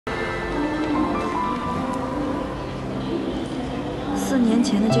4年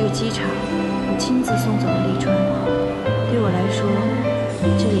前的这个机场，我亲自送走了立川。对我来说，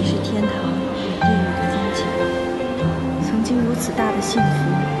这里是天堂与地狱的分界。曾经如此大的幸福，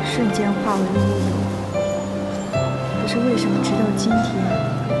瞬间化为了乌有。可是为什么直到今天，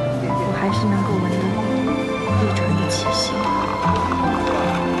我还是能够闻到立川的气息？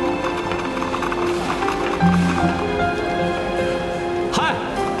嗨，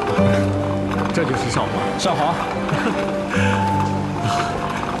这就是少华。少华。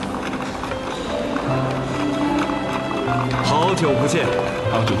好久不见，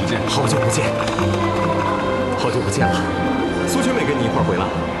好久不见，好久不见，好久不见了。苏群没跟你一块儿回来？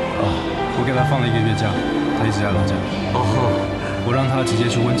哦，我给他放了1个月假，他一直在老家。哦，我让他直接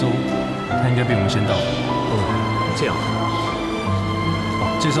去温州，他应该比我们先到。哦，这样。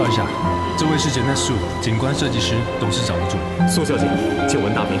介绍一下，这位是 Jeanette 景观设计师董事长的助理。苏小姐，久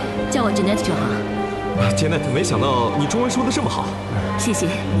闻大名，叫我 Jeanette 就好。Jeanette，没想到你中文说得这么好。谢谢。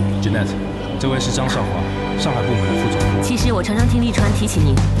Jeanette，这位是张少华，上海部门的副总。其实我常常听立川提起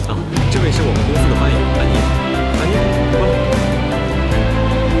您。啊，这位是我们公司的翻译安妮，安妮，过来。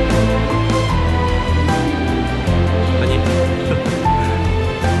安妮，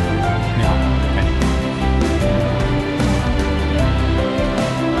你好，哎。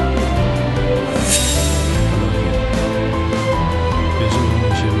人生中有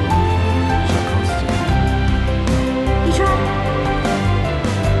些路是要靠自己的。立川，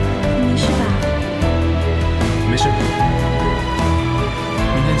你没事吧？没事，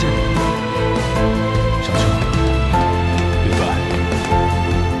明天见，小秋。Goodbye，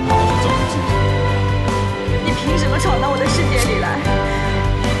 好好照顾自己。你凭什么闯到我的世界里来，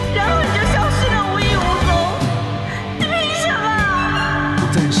然后你就消失得无影无踪？你凭什么？我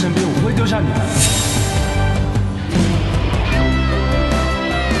在你身边，我不会丢下你的。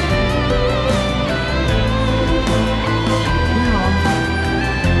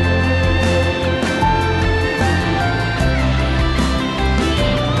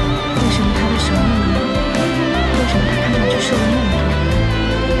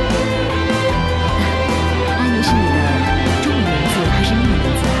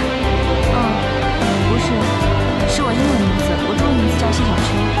谢小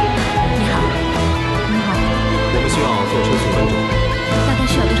秋，你好，你好。我们需要坐车去温州，大概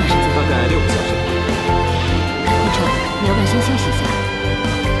需要多长时间？大概6个小时。立川，你要不要先休息一下？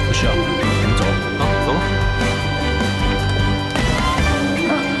不需要，我们走。啊，走吧。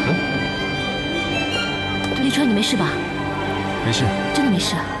立川，你没事吧？没事，真的没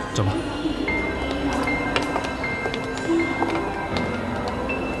事啊。走吧。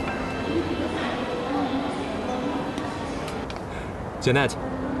Jeanette，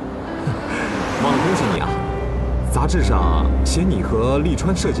 忘了恭喜你啊！杂志上写你和立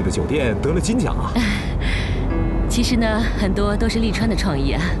川设计的酒店得了金奖啊！其实呢，很多都是立川的创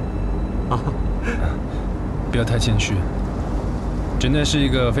意啊。啊，不要太谦虚。Jeanette是一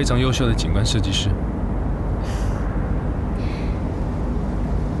个非常优秀的景观设计师。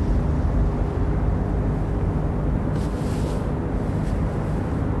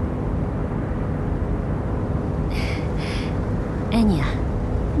安妮啊，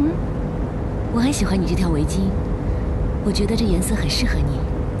我很喜欢你这条围巾，我觉得这颜色很适合你。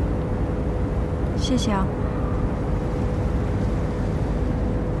谢谢啊。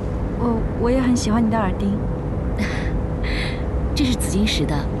我也很喜欢你的耳钉。这是紫金石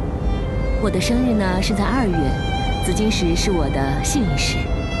的，我的生日呢是在2月，紫金石是我的幸运石。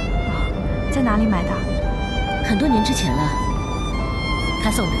哦，在哪里买的？很多年之前了，他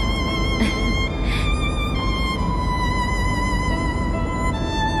送的。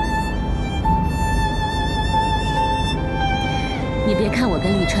你别看我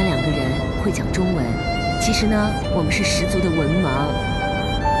跟立川2个人会讲中文，其实呢，我们是十足的文盲。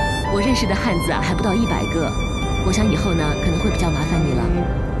我认识的汉字啊，还不到100个。我想以后呢，可能会比较麻烦你了。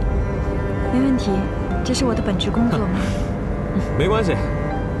没问题，这是我的本职工作嘛。没关系，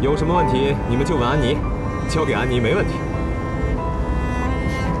有什么问题你们就问安妮，交给安妮没问题。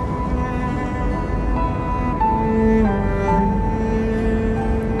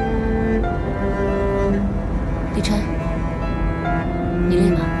立川。你累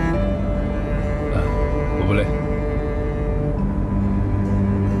吗？我不累。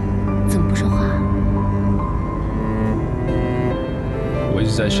怎么不说话？我一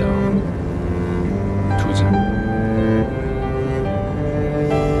直在想，兔子。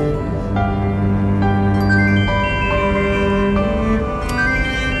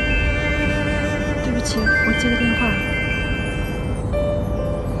对不起，我接个电话。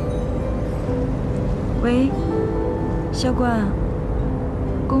喂，萧冠。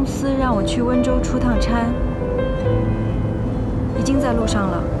公司让我去温州出趟差，已经在路上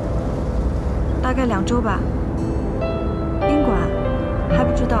了，大概2周吧。宾馆还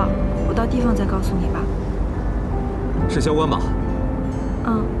不知道，我到地方再告诉你吧。是萧关吧？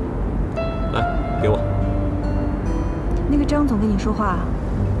嗯。来，给我。那个张总跟你说话啊？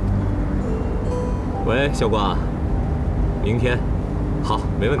喂，萧关，明天，好，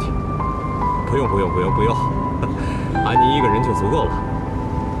没问题。不用，安妮一个人就足够了。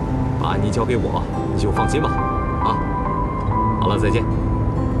把安妮交给我，你就放心吧。啊，好了，再见。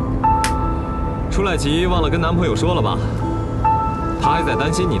出来急，忘了跟男朋友说了吧？他还在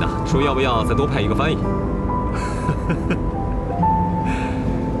担心你呢，说要不要再多派一个翻译。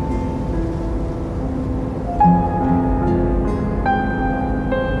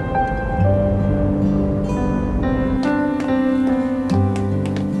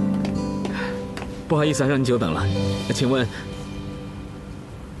不好意思，让你久等了。请问，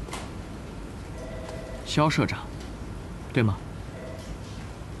肖社长，对吗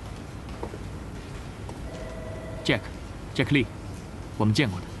 ？Jack Lee， 我们见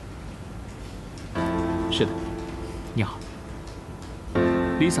过的。是的。你好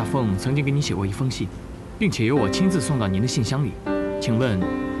 ，Lisa 凤曾经给你写过一封信，并且由我亲自送到您的信箱里。请问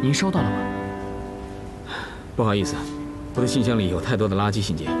您收到了吗？不好意思，我的信箱里有太多的垃圾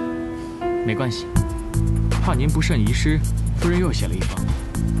信件。没关系，怕您不慎遗失，夫人又写了一封。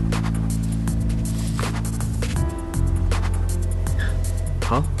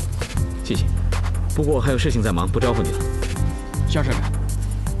好，谢谢。不过还有事情在忙，不招呼你了。肖社长，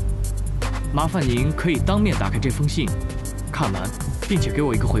麻烦您可以当面打开这封信，看完，并且给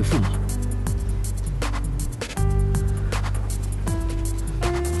我一个回复吗？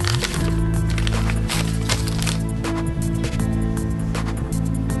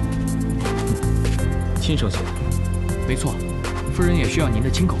亲手写的，没错，夫人也需要您的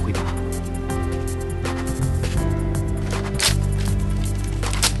亲口回答。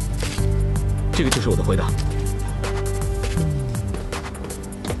这个就是我的回答。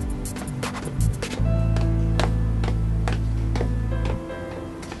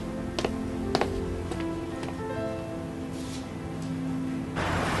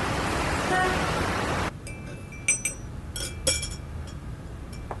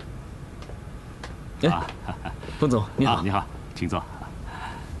冯总，你好。你好，请坐。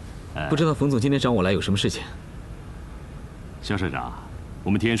不知道冯总今天找我来有什么事情？肖社长，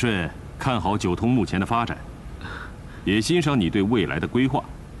我们天顺看好九通目前的发展，也欣赏你对未来的规划，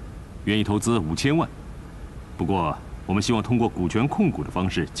愿意投资5000万。不过，我们希望通过股权控股的方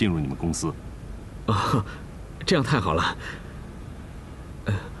式进入你们公司。哦，这样太好了。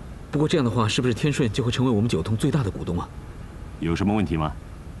不过这样的话，是不是天顺就会成为我们九通最大的股东啊？有什么问题吗？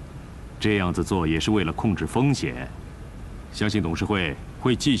这样子做也是为了控制风险，相信董事会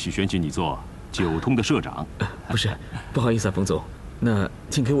会继续选举你做九通的社长。不是，不好意思啊，冯总，那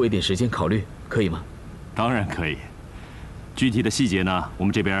请给我一点时间考虑，可以吗？当然可以，具体的细节呢，我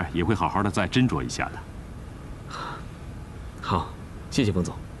们这边也会好好的再斟酌一下的。好，谢谢冯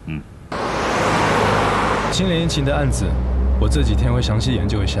总。青莲引的案子，我这几天会详细研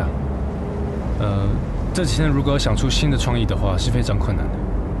究一下。这几天如果想出新的创意的话，是非常困难的。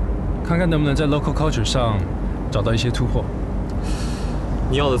看看能不能在 local culture 上找到一些突破。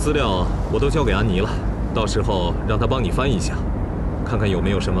你要的资料我都交给安妮了，到时候让她帮你翻译一下，看看有没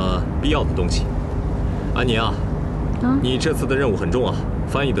有什么必要的东西。安妮啊，你这次的任务很重啊，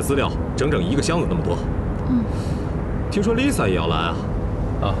翻译的资料整整1个箱子那么多。听说 Lisa 也要来啊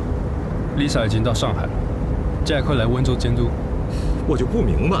？Lisa 已经到上海了，Jack 会来温州监督。我就不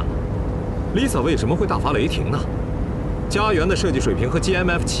明白了 ，Lisa 为什么会大发雷霆呢？家园的设计水平和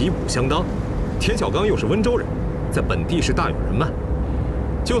GMF 旗鼓相当，田小刚又是温州人，在本地是大有人脉。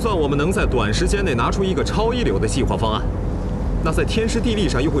就算我们能在短时间内拿出一个超一流的计划方案，那在天时地利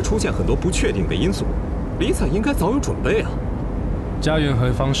上又会出现很多不确定的因素。Lisa 应该早有准备啊。家园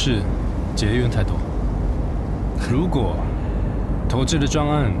和方式节约太多。如果投资的专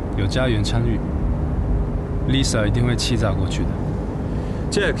案有家园参与 ，Lisa 一定会气炸过去的。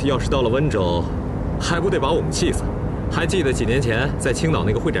Jack 要是到了温州，还不得把我们气死？还记得几年前在青岛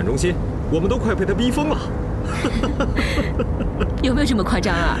那个会展中心，我们都快被他逼疯了。有没有这么夸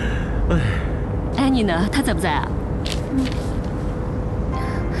张啊？安妮呢？她在不在啊？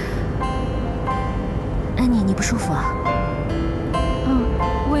安妮，你不舒服啊？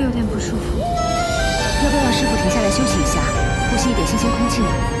我也有点不舒服。要不要让师傅停下来休息一下，呼吸一点新鲜空气呢？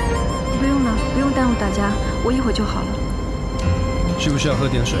不用了，不用耽误大家，我一会儿就好了。需不需要喝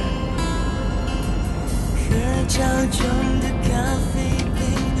点水？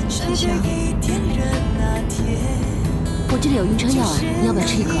谢谢啊。我这里有晕车药，你要不要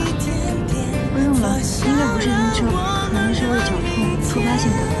吃一颗？不用了，应该不是晕车，可能是我的脚痛突发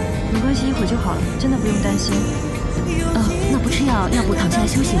性的，没关系，一会儿就好了，真的不用担心。那不吃药，要不躺下来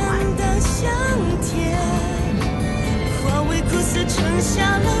休息一会儿？化为苦涩，撑下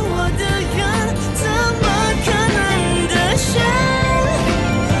了我的愿，怎么可能的选？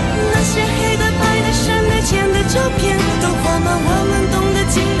那些黑的、白的、深的、浅的照片，都画满我们懂得、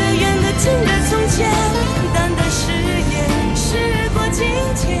近的、远的、近的从前。淡的誓言，时过境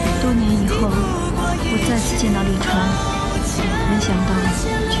迁。多年以后，我再次见到立川，没想到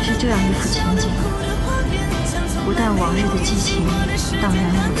却是这样一幅情景。不但往日的激情荡然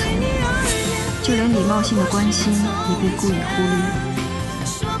无存，就连礼貌性的关心也被故意忽略。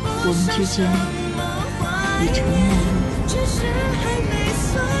我们之间已成陌路。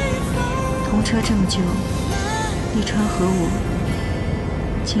同车这么久，立川和我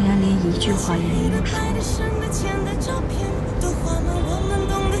竟然连一句话也没有说。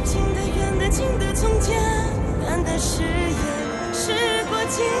时过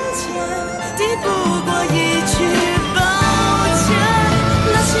境迁，抵不过一句抱歉。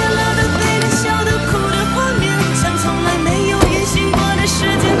那些乐的、悲的、笑的、哭的画面，像从来没有运行过的时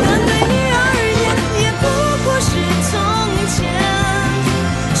间，但对你而言，也不过是从前。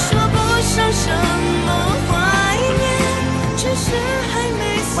说不上什么怀念，只是还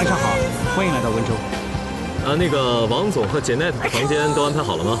没随风。晚上好，欢迎来到温州。那个王总和杰奈特的房间都安排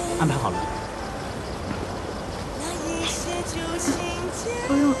好了吗？安排好了。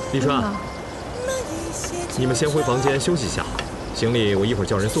立川，你们先回房间休息一下，行李我一会儿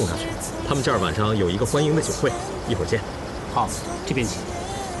叫人送上去。他们这儿晚上有一个欢迎的酒会，一会儿见。好，这边请。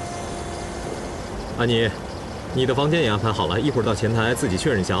安妮，你的房间也安排好了，一会儿到前台自己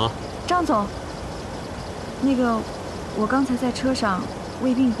确认一下啊。张总，那个，我刚才在车上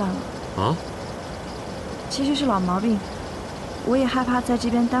胃病犯了。啊？其实是老毛病，我也害怕在这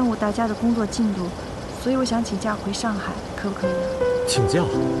边耽误大家的工作进度，所以我想请假回上海，可不可以啊？请假？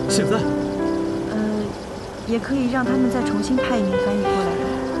现在？也可以让他们再重新派一名翻译过来。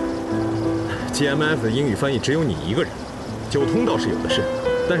GMF 的英语翻译只有你一个人，九通倒是有的是，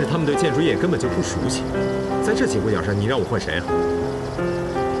但是他们对建筑业根本就不熟悉。在这节骨眼上，你让我换谁啊？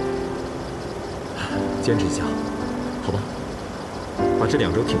坚持一下，好吧？把这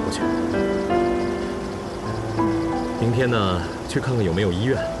2周挺过去。明天呢，去看看有没有医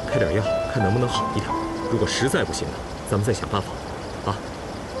院开点药，看能不能好一点。如果实在不行了，咱们再想办法。啊，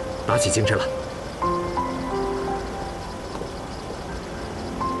打起精神来！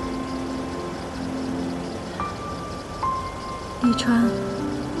立川，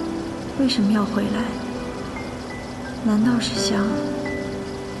为什么要回来？难道是想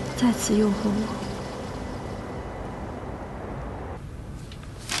再次诱惑我？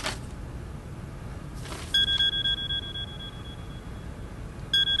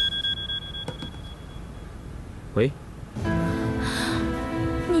喂。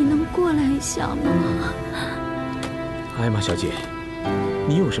你能过来一下吗？艾玛小姐，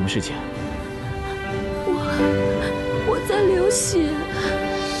你有什么事情？我在流血。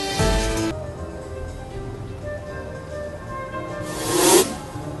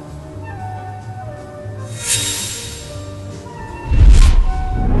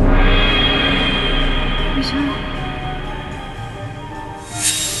立川，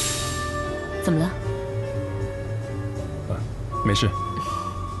怎么了？没事。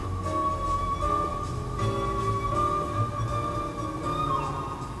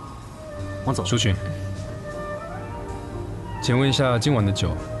王总，淑群，请问一下，今晚的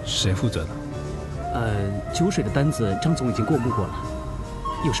酒是谁负责的？酒水的单子张总已经过目过了，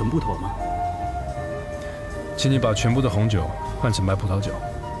有什么不妥吗？请你把全部的红酒换成白葡萄酒。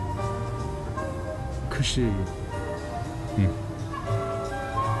可是，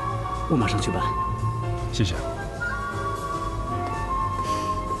我马上去办。谢谢。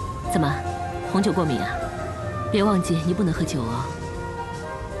怎么，红酒过敏啊？别忘记，你不能喝酒哦。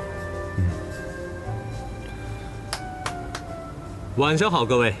晚上好，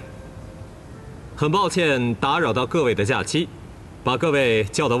各位。很抱歉打扰到各位的假期，把各位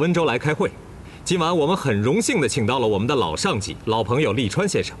叫到温州来开会。今晚我们很荣幸地请到了我们的老上级、老朋友立川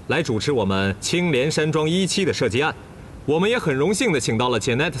先生来主持我们青莲山庄1期的设计案。我们也很荣幸地请到了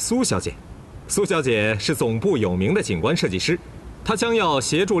Janet苏小姐。苏小姐是总部有名的景观设计师，她将要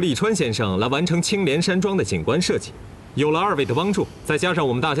协助立川先生来完成青莲山庄的景观设计。有了2位的帮助，再加上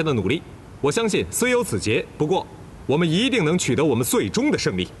我们大家的努力，我相信虽有此节，不过我们一定能取得我们最终的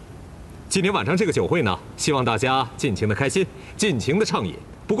胜利。今天晚上这个酒会呢，希望大家尽情的开心，尽情的畅饮。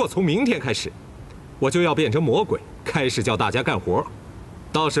不过从明天开始，我就要变成魔鬼，开始叫大家干活。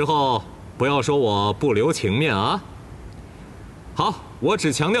到时候不要说我不留情面啊。好，我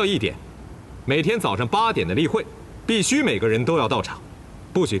只强调一点，每天早上8点的例会，必须每个人都要到场，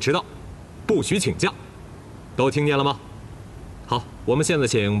不许迟到，不许请假，都听见了吗？好，我们现在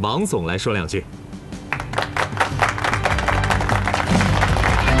请王总来说2句。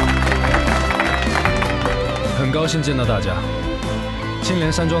很高兴见到大家。青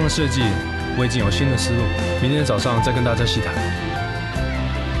莲山庄的设计，我已经有新的思路，明天早上再跟大家细谈。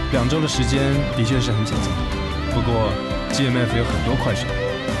2周的时间的确是很紧张，不过 GMF 有很多快手，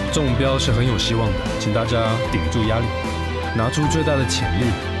中标是很有希望的，请大家顶住压力，拿出最大的潜力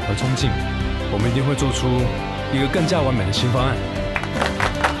和冲劲，我们一定会做出一个更加完美的新方案。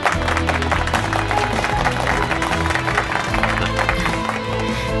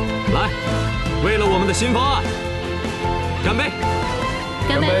来，为了我们的新方案，干杯！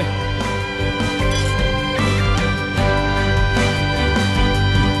干杯！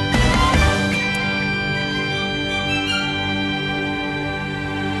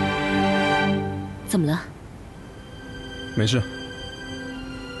怎么了？没事。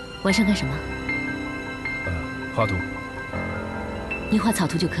晚上干什么？画图。你画草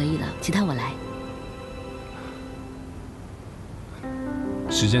图就可以了，其他我来。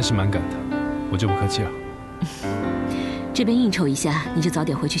时间是蛮赶的，我就不客气了。这边应酬一下，你就早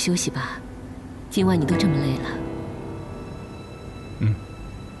点回去休息吧。今晚你都这么累了。嗯。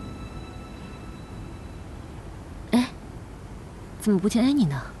哎，怎么不见安妮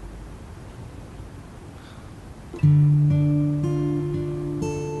呢？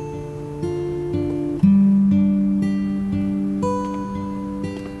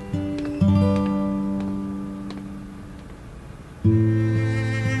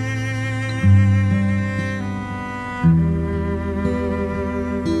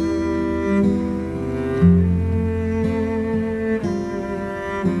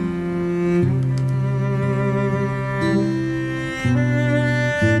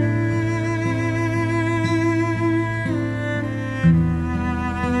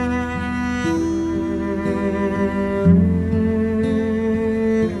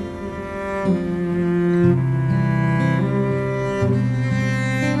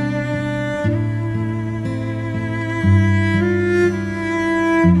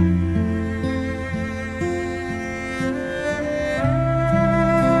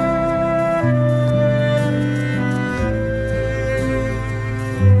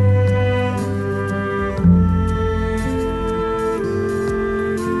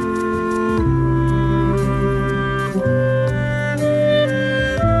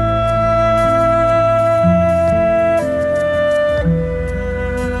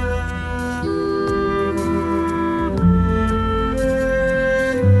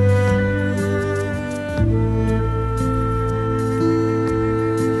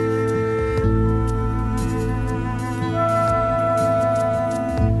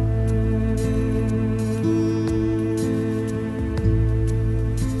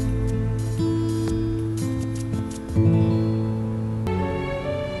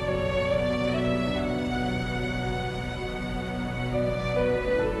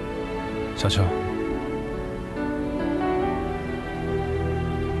小秋，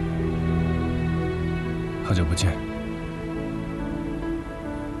好久不见。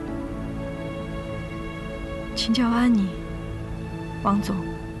请叫安妮，王总。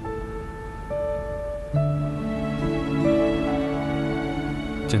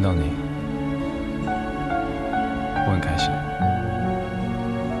见到你，我很开心。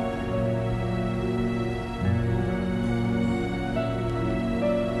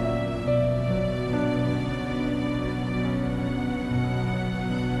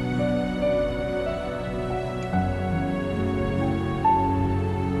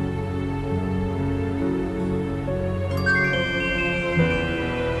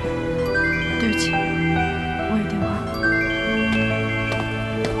对不起，我有电话。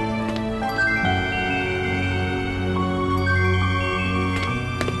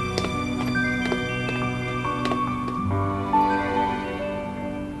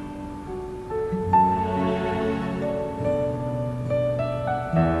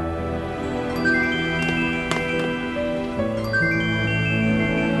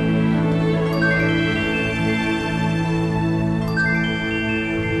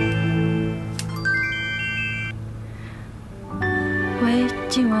喂，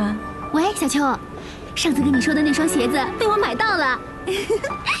静雯。喂，小秋，上次跟你说的那双鞋子被我买到了，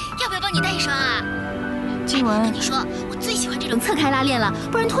要不要帮你带一双啊？静雯，跟你说，我最喜欢这种侧开拉链了，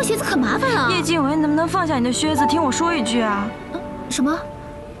不然脱鞋子可麻烦了。叶静雯，你能不能放下你的靴子，听我说一句啊？什么？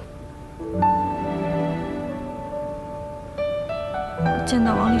我见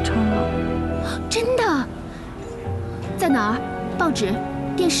到王瀝川了。真的？在哪儿？报纸、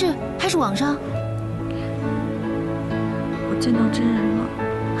电视还是网上？见到真人了。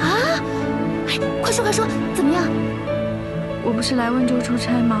啊！哎，快说快说，怎么样？我不是来温州出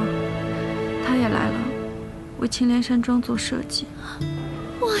差吗？他也来了，为青莲山庄做设计。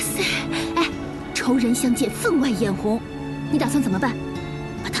哇塞！哎，仇人相见，分外眼红。你打算怎么办？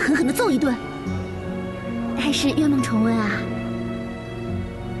把他狠狠地揍一顿，还是圆梦重温啊？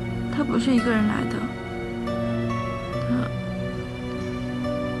他不是一个人来的，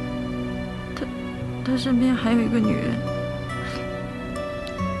他身边还有一个女人，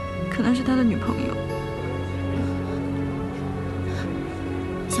可能是他的女朋友。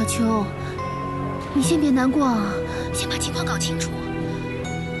小秋，你先别难过，先把情况搞清楚。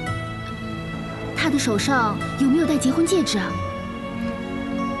他的手上有没有戴结婚戒指啊？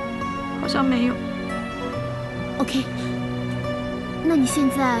好像没有。OK， 那你现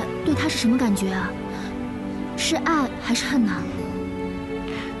在对他是什么感觉啊？是爱还是恨啊？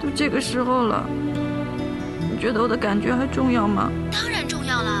都这个时候了，你觉得我的感觉还重要吗？当然重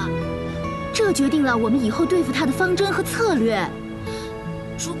要了，这决定了我们以后对付他的方针和策略。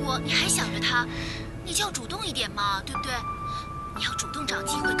如果你还想着他，你就要主动一点嘛，对不对？你要主动找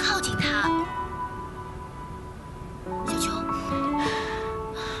机会靠近他。小秋，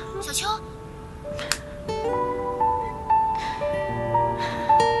小秋。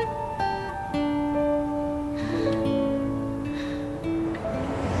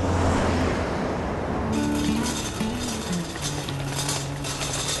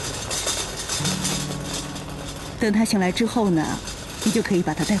等他醒来之后呢，你就可以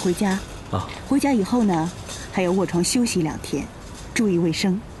把他带回家。啊，回家以后呢，还要卧床休息2天，注意卫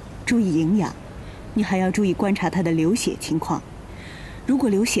生，注意营养。你还要注意观察他的流血情况。如果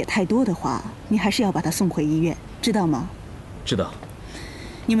流血太多的话，你还是要把他送回医院，知道吗？知道。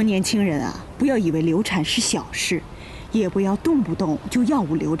你们年轻人啊，不要以为流产是小事，也不要动不动就药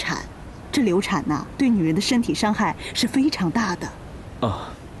物流产。这流产呢，对女人的身体伤害是非常大的。啊，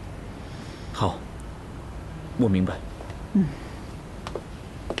好。我明白。嗯。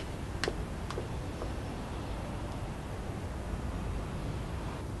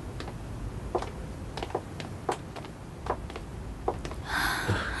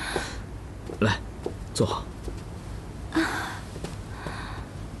来，坐好。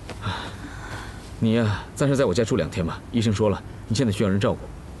你呀，暂时在我家住2天吧。医生说了，你现在需要人照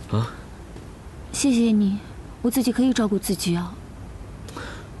顾，啊。谢谢你，我自己可以照顾自己啊。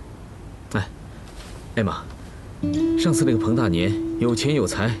哎，艾玛。上次那个彭大年有钱有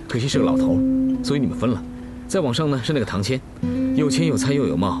才，可惜是个老头，所以你们分了。再往上呢是那个唐谦，有钱有才又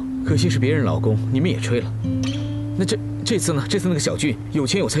有貌，可惜是别人老公，你们也吹了。那这次呢？这次那个小俊有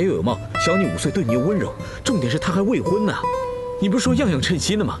钱有才又有貌，小你5岁，对你又温柔，重点是他还未婚呢。你不是说样样称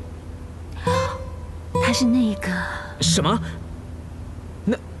心的吗？他是那个什么？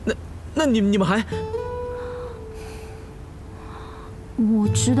那你们还？我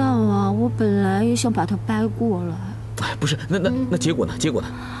知道啊，我本来也想把他掰过来。哎，不是，那结果呢？结果呢？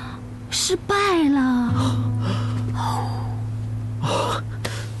失败了。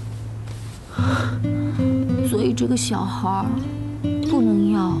所以这个小孩不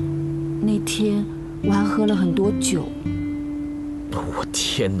能要。那天我还喝了很多酒。我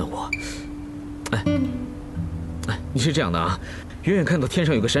天哪！哎，你是这样的啊？远远看到天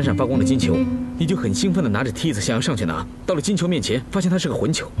上有个闪闪发光的金球，你就很兴奋地拿着梯子想要上去拿。到了金球面前，发现它是个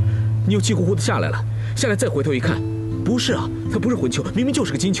混球，你又气呼呼地下来了。下来再回头一看，不是啊，它不是混球，明明就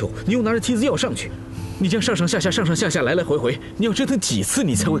是个金球。你又拿着梯子要上去，你这样上上下下、上上下下、来来回回，你要折腾几次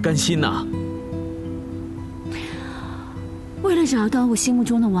你才会甘心呐？为了找到我心目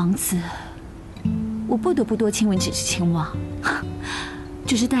中的王子，我不得不多亲吻几只青蛙，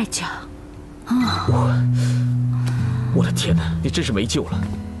这是代价。啊！我的天哪，你真是没救了！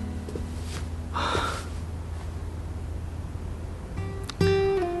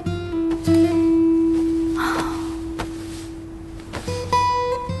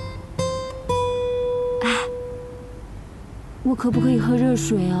哎，我可不可以喝热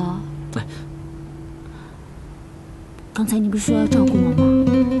水啊？哎，刚才你不是说要照顾我吗？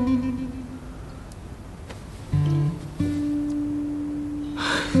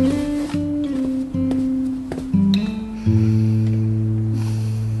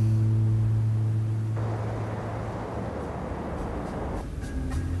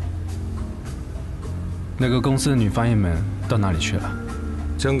那个公司的女翻译们到哪里去了？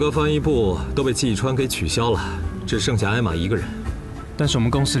整个翻译部都被季川给取消了，只剩下艾玛一个人。但是我们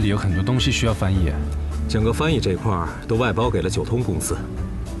公司里有很多东西需要翻译啊。整个翻译这块都外包给了九通公司。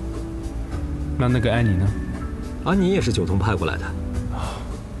那个安妮呢？安妮也是九通派过来的。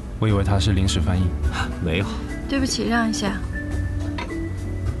我以为她是临时翻译。没有。对不起，让一下。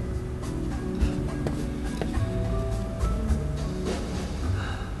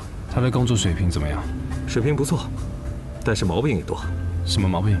他的工作水平怎么样？水平不错，但是毛病也多。什么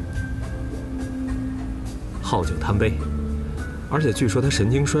毛病？好酒贪杯，而且据说他神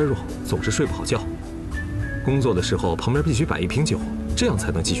经衰弱，总是睡不好觉。工作的时候旁边必须摆一瓶酒，这样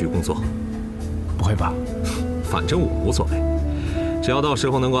才能继续工作。不会吧？反正我无所谓，只要到时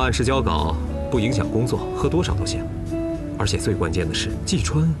候能够按时交稿，不影响工作，喝多少都行。而且最关键的是，季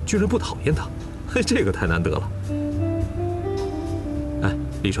川居然不讨厌他，这个太难得了。哎，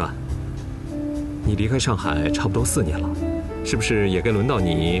立川，你离开上海差不多4年了，是不是也该轮到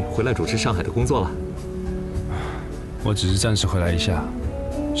你回来主持上海的工作了？我只是暂时回来一下，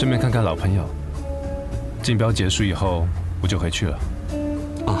顺便看看老朋友。竞标结束以后，我就回去了。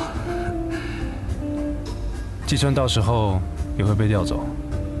啊，季川到时候也会被调走，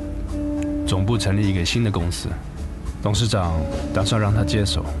总部成立一个新的公司，董事长打算让他接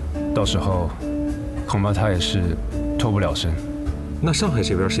手，到时候恐怕他也是脱不了身。那上海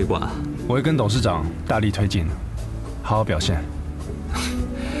这边谁管啊？我会跟董事长大力推进，好好表现。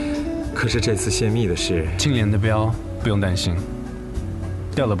可是这次泄密的事，青莲的标不用担心，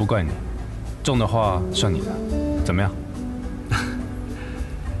掉了不怪你，中的话算你的，怎么样？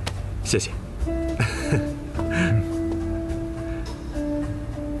谢谢。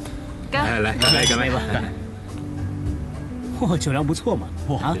干！来干杯吧！哇，酒量不错嘛！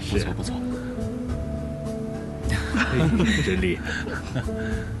哇，不错。真厉害！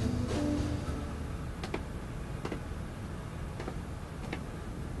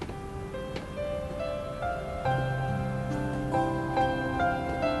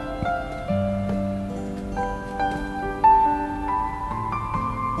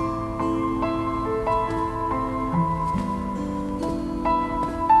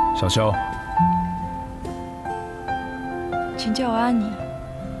小秋，请叫我安妮。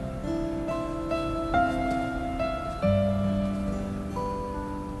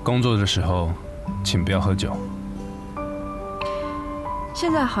工作的时候，请不要喝酒。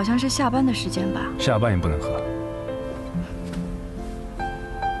现在好像是下班的时间吧？下班也不能喝。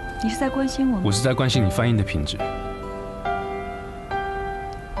你是在关心我吗？我是在关心你翻译的品质。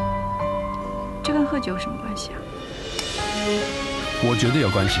这跟喝酒有什么关系啊？我觉得有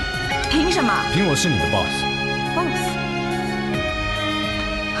关系。凭什么？凭我是你的 boss。boss。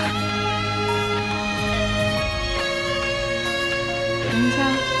等一下。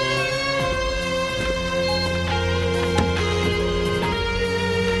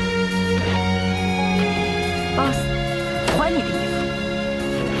boss， 还你的衣服。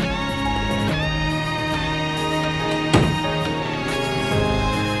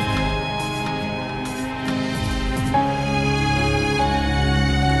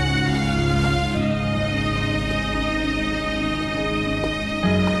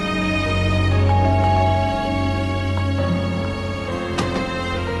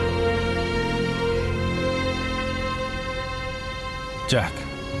Jack，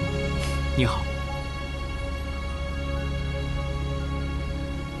 你好。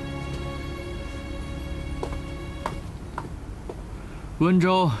温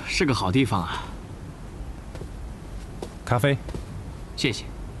州是个好地方啊。咖啡，谢谢。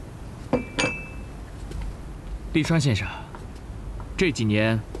立川先生，这几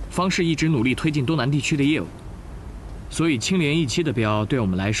年方氏一直努力推进东南地区的业务，所以青莲1期的标对我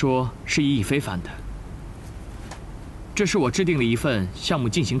们来说是意义非凡的。这是我制定了一份项目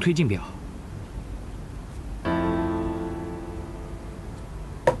进行推进表。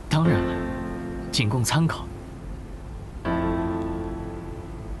当然了，仅供参考。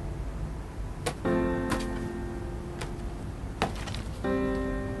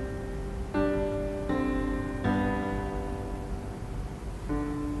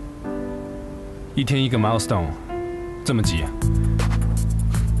一天一个 milestone， 这么急啊？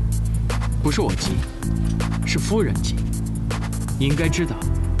不是我急，是夫人急。你应该知道，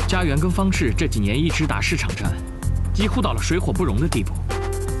家园跟方氏这几年一直打市场战，几乎到了水火不容的地步。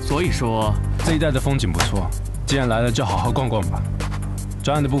所以说，这一带的风景不错，既然来了，就好好逛逛吧。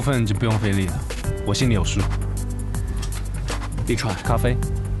专案的部分就不用费力了，我心里有数。立川，咖啡，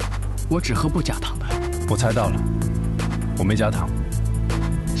我只喝不加糖的。我猜到了，我没加糖。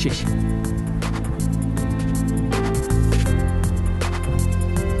谢谢。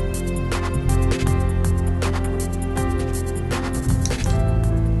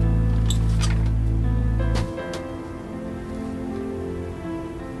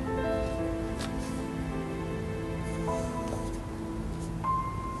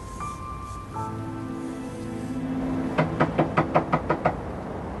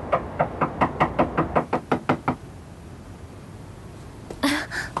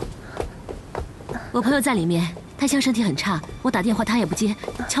我朋友在里面，他现在身体很差，我打电话他也不接，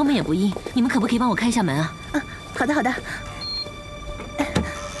敲门也不应，你们可不可以帮我开一下门啊？好的好的。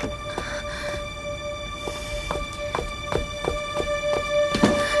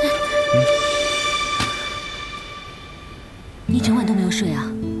你一整晚都没有睡啊？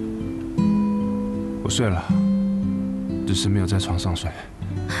我睡了，只是没有在床上睡。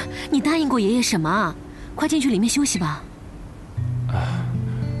你答应过爷爷什么啊？快进去里面休息吧。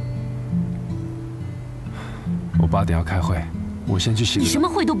我8点要开会，我先去洗个澡。你什么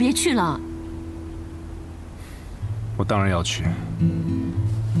会都别去了。我当然要去。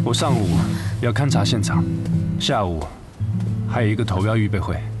我上午要勘察现场，下午还有一个投标预备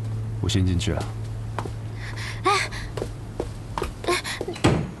会，我先进去了。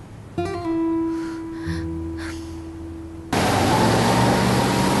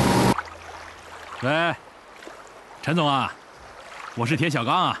喂，陈总啊，我是田小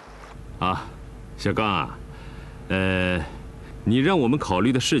刚啊。啊，小刚啊，你让我们考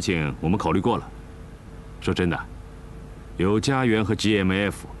虑的事情，我们考虑过了。说真的，有家园和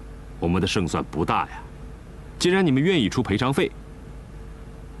GMF， 我们的胜算不大呀。既然你们愿意出赔偿费，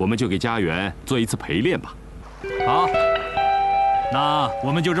我们就给家园做一次陪练吧。好，那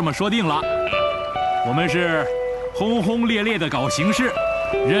我们就这么说定了。我们是轰轰烈烈的搞形式。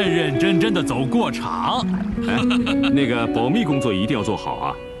认认真真的走过场，哎，那个保密工作一定要做好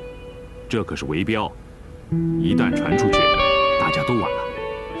啊，这可是围标，一旦传出去，大家都完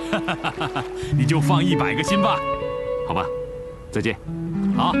了。你就放100个心吧，好吧？再见。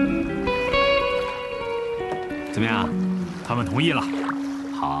好，怎么样？他们同意了。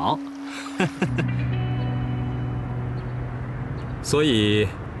好。所以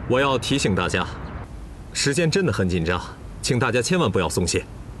我要提醒大家，时间真的很紧张。请大家千万不要松懈。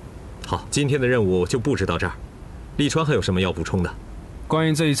好，今天的任务就布置到这儿。立川还有什么要补充的？关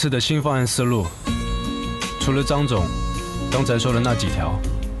于这一次的新方案思路，除了张总刚才说的那几条，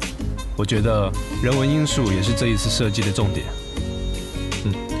我觉得人文因素也是这一次设计的重点。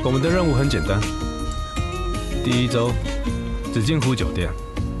我们的任务很简单：第1周，紫金湖酒店；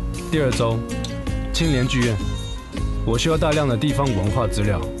第2周，青莲剧院。我需要大量的地方文化资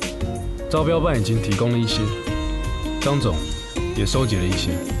料，招标办已经提供了一些。张总也收集了一些，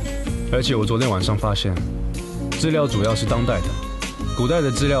而且我昨天晚上发现，资料主要是当代的，古代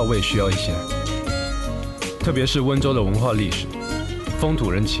的资料我也需要一些，特别是温州的文化历史、风土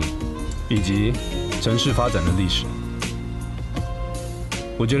人情，以及城市发展的历史。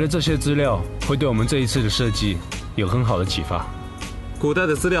我觉得这些资料会对我们这一次的设计有很好的启发。古代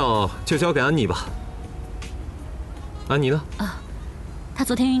的资料就交给安妮吧。安妮呢？她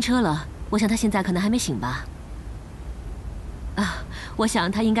昨天晕车了，我想她现在可能还没醒吧。我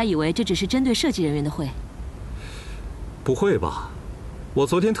想他应该以为这只是针对设计人员的会。不会吧？我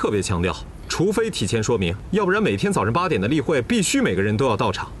昨天特别强调，除非提前说明，要不然每天早上8点的例会必须每个人都要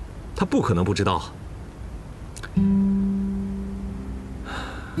到场，他不可能不知道。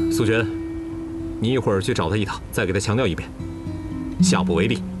苏璇，你一会儿去找他一趟，再给他强调一遍，下不为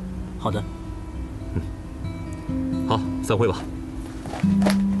例。好的。好，散会吧。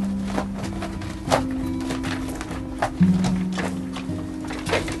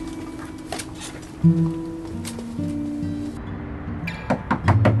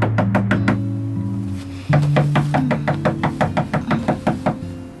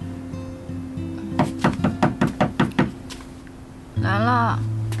来了。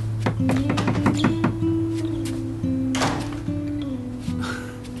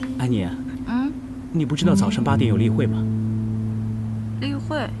安妮，你不知道早上8点有例会吗？例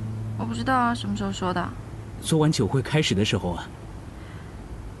会？我不知道啊，什么时候说的？昨晚酒会开始的时候啊。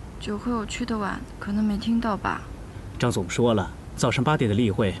酒会我去的晚，可能没听到吧。张总说了，早上8点的例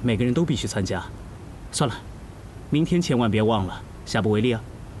会，每个人都必须参加。算了，明天千万别忘了，下不为例啊。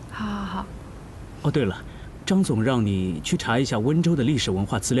好好好。哦，对了，张总让你去查一下温州的历史文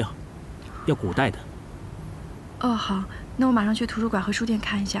化资料，要古代的。哦，好，那我马上去图书馆和书店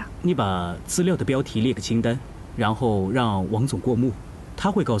看一下。你把资料的标题列个清单，然后让王总过目，他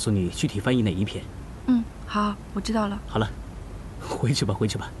会告诉你具体翻译哪一篇。好，我知道了。好了，回去吧，回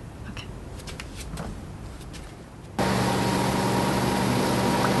去吧。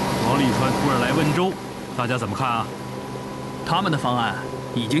王沥川突然来温州，大家怎么看啊？他们的方案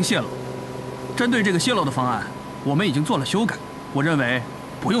已经泄露，针对这个泄露的方案，我们已经做了修改。我认为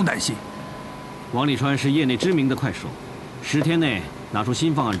不用担心。王沥川是业内知名的快手，10天内拿出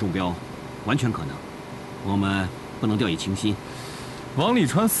新方案中标，完全可能。我们不能掉以轻心。王沥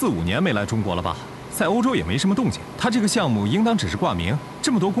川4、5年没来中国了吧？在欧洲也没什么动静。他这个项目应当只是挂名，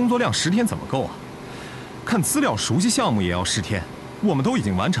这么多工作量10天怎么够啊？看资料熟悉项目也要10天，我们都已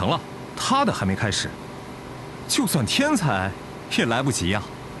经完成了，他的还没开始。就算天才，也来不及呀。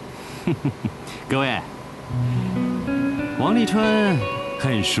各位，王瀝川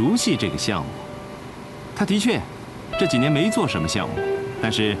很熟悉这个项目，他的确这几年没做什么项目，但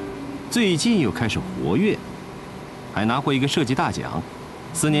是最近又开始活跃，还拿过一个设计大奖。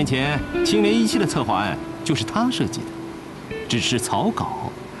4年前青莲1期的策划案就是他设计的，只是草稿，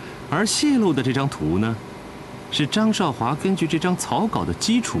而泄露的这张图呢，是张少华根据这张草稿的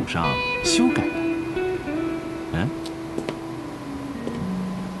基础上修改的。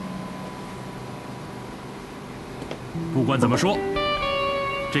不管怎么说，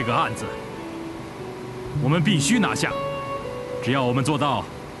这个案子我们必须拿下。只要我们做到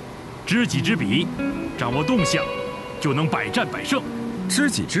知己知彼，掌握动向，就能百战百胜。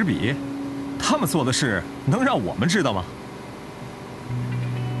知己知彼，他们做的事能让我们知道吗？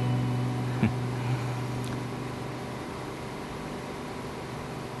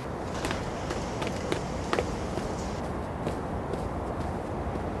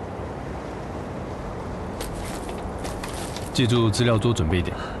记住资料多准备一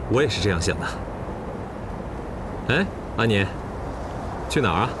点。我也是这样想的。哎，安妮，去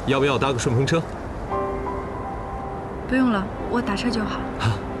哪儿啊？要不要搭个顺风车？不用了，我打车就好。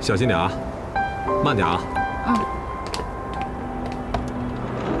小心点啊，慢点啊。嗯。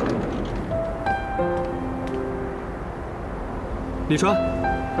立川，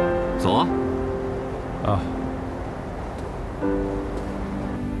走啊。啊。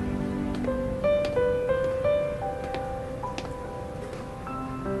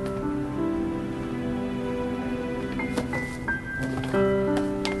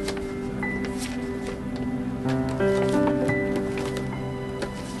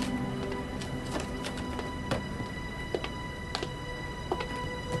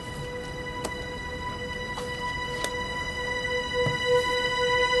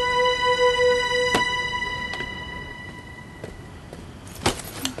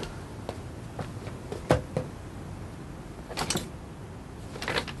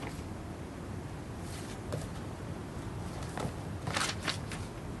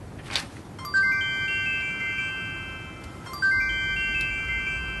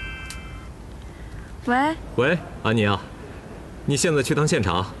喂，安妮啊，你现在去趟现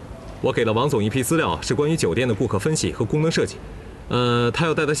场，我给了王总一批资料，是关于酒店的顾客分析和功能设计。他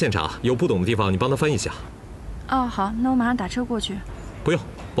要带到现场，有不懂的地方你帮他翻译一下。哦，好，那我马上打车过去。不用，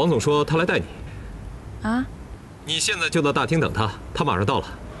王总说他来带你。啊？你现在就到大厅等他，他马上到了。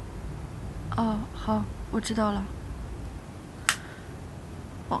哦，好，我知道了。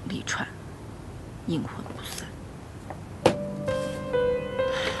王瀝川，阴魂不散。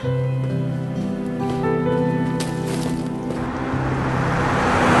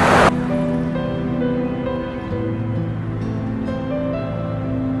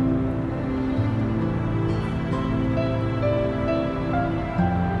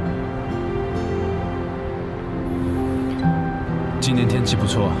今年天气不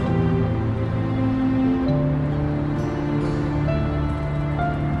错。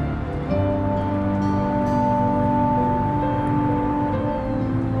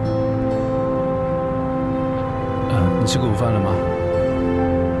你吃过午饭了吗？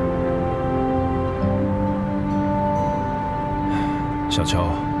小秋，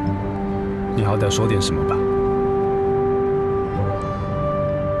你好歹说点什么吧。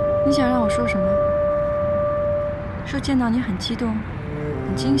你想让我说什么？说见到你很激动，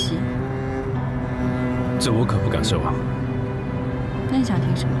很惊喜。这我可不敢奢望。那你想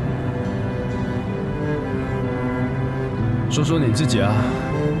听什么？说说你自己啊，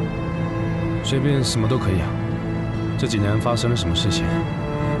随便什么都可以啊。这几年发生了什么事情？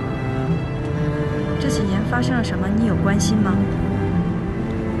这几年发生了什么？你有关心吗？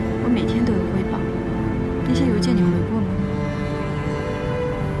我每天都有汇报。那些邮件你回过吗？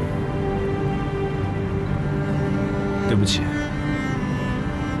对不起，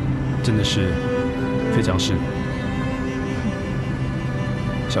真的是非常是。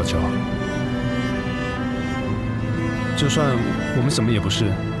小秋，就算我们什么也不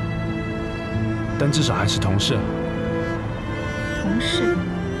是，但至少还是同事。同事？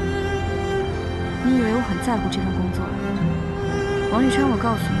你以为我很在乎这份工作？王瀝川，我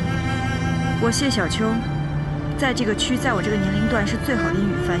告诉你，我谢小秋，在这个区，在我这个年龄段是最好的英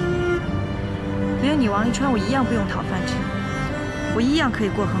语翻译。没有你，王瀝川，我一样不用讨饭吃，我一样可以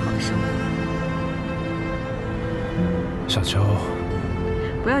过很好的生活。小秋，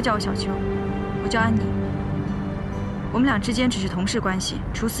不要叫我小秋，我叫安妮。我们俩之间只是同事关系，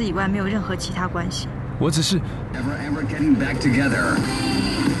除此以外没有任何其他关系。我只是。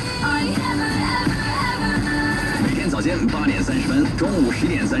每天早早间8点30分，中午10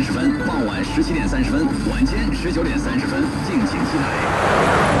点30分，傍晚17点30分，晚间19点30分，敬请期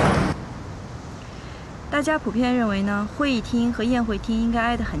待。大家普遍认为呢，会议厅和宴会厅应该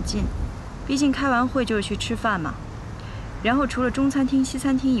挨得很近，毕竟开完会就是去吃饭嘛。然后除了中餐厅、西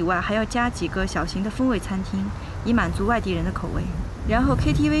餐厅以外，还要加几个小型的风味餐厅，以满足外地人的口味。然后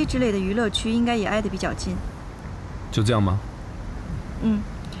KTV 之类的娱乐区应该也挨得比较近。就这样吗？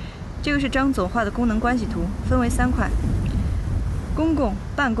这个是张总画的功能关系图，分为3块：公共、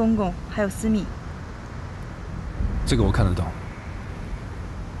半公共，还有私密。这个我看得懂。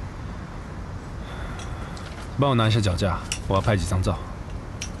帮我拿一下脚架，我要拍几张照。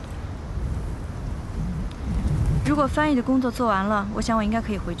如果翻译的工作做完了，我想我应该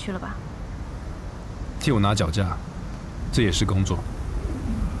可以回去了吧？替我拿脚架，这也是工作。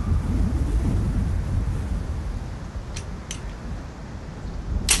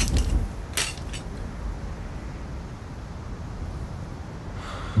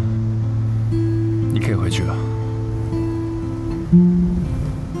你可以回去了。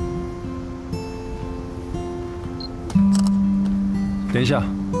等一下，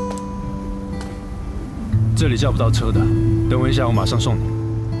这里叫不到车的，等我一下，我马上送你。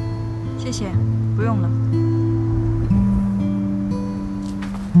谢谢，不用了。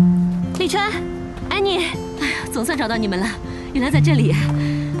立川，安妮，哎呀，总算找到你们了，原来在这里。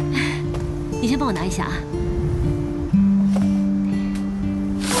你先帮我拿一下啊。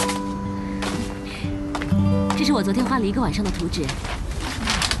这是我昨天花了1个晚上的图纸，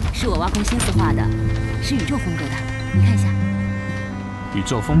是我挖空心思画的，是宇宙风格的，你看一下。宇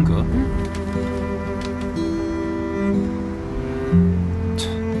宙风格？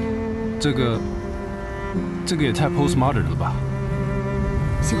这个也太 postmodern 了吧？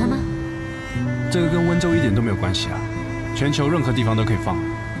喜欢吗？这个跟温州一点都没有关系啊，全球任何地方都可以放。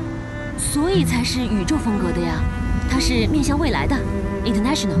所以才是宇宙风格的呀，它是面向未来的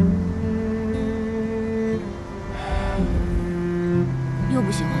 ，international。又不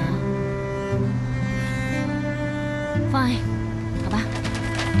喜欢啊 ？Fine， 好吧。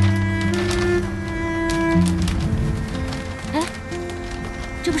哎，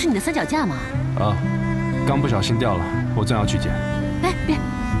这不是你的三脚架吗？啊，刚不小心掉了，我正要去捡。哎，别，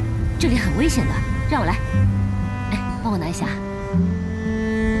这里很危险的，让我来。哎，帮我拿一下。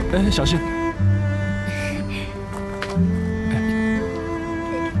哎，小心！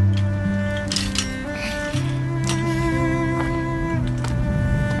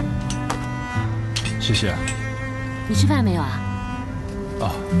谢谢。你吃饭没有啊？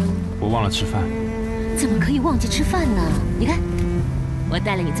哦，我忘了吃饭。怎么可以忘记吃饭呢？你看，我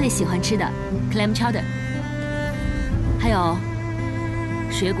带了你最喜欢吃的 clam chowder， 还有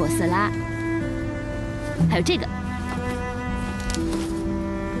水果色拉，还有这个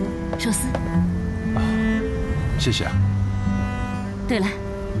寿司。啊，谢谢啊。对了，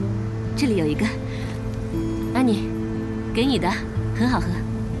这里有一个，安妮，给你的，很好喝。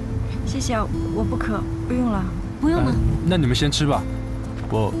谢谢啊，我不渴，不用了。不用了。那你们先吃吧，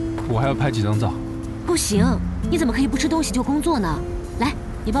我还要拍几张照。不行，你怎么可以不吃东西就工作呢？来，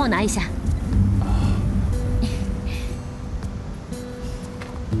你帮我拿一下。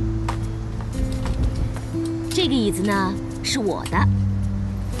这个椅子呢是我的，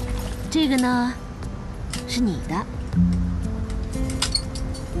这个呢是你的。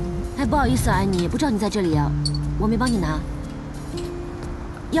哎，不好意思啊，安妮，不知道你在这里啊，我没帮你拿。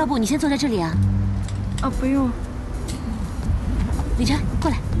要不你先坐在这里啊？哦，不用。李晨，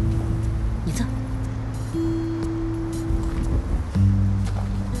过来，你坐。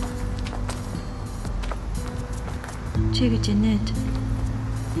这个 Janet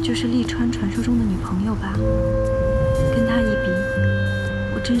就是利川传说中的女朋友吧？跟她一比，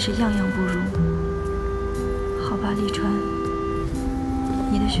我真是样样不如。好吧，利川，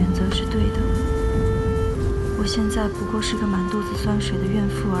你的选择是对的。我现在不过是个满肚子酸水的怨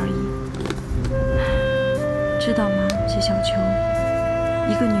妇而已，知道吗，谢小秋？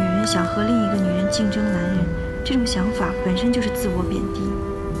一个女人想和另一个女人竞争男人，这种想法本身就是自我贬低。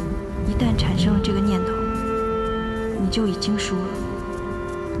一旦产生了这个念头，你就已经输了。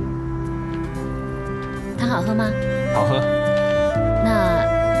汤好喝吗？好喝。那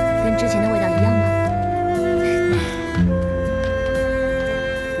跟之前的味道一样吗？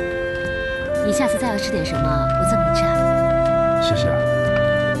你下次再要吃点什么，我赠你吃啊。谢谢啊。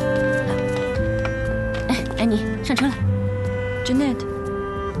哎，安妮，上车了。Janet，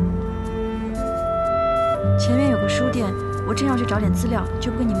 前面有个书店，我正要去找点资料，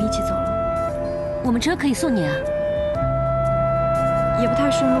就不跟你们一起走了。我们车可以送你啊。也不太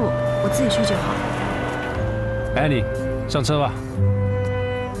顺路，我自己去就好。Annie， 上车吧。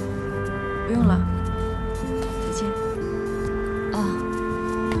不用了，再见。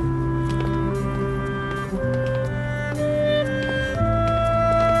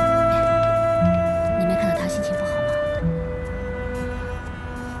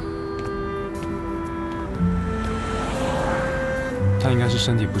他应该是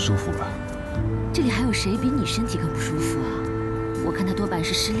身体不舒服吧？这里还有谁比你身体更不舒服啊？我看他多半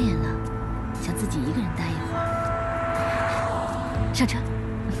是失恋了，想自己一个人待一会儿。上车。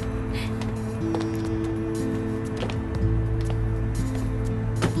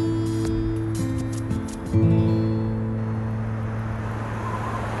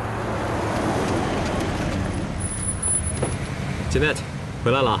姐妹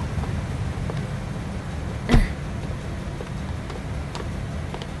回来了。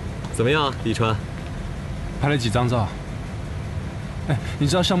怎么样，李川？拍了几张照。哎，你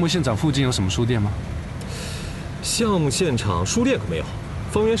知道项目现场附近有什么书店吗？项目现场书店可没有，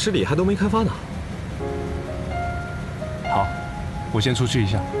方圆10里还都没开发呢。好，我先出去一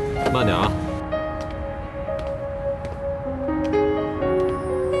下。慢点啊。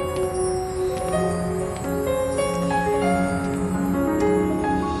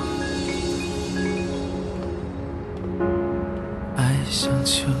像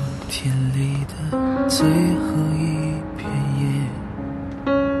秋天里的最后一片叶，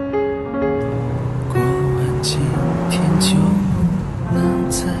过完今天就不能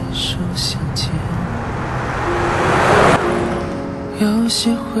再手相牵。有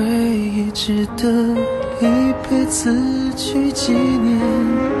些回忆值得一辈子去纪念，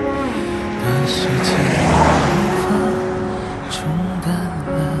但时间无法冲淡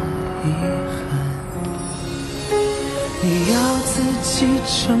了遗憾。你要自己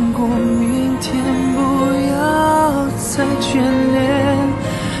撑过明天，不要再眷恋，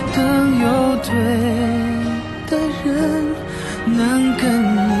等有对的人能跟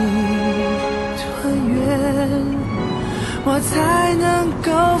你团圆，我才能够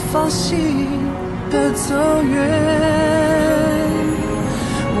放心的走远。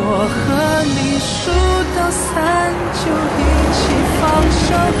我和你数到3就一起放手，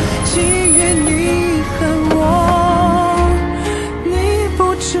情愿你恨我，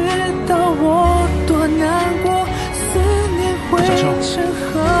知道我多难过，思念会成河。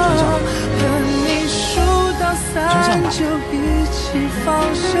和你数到3就一起放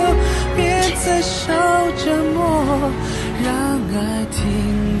手，别再受折磨，让爱停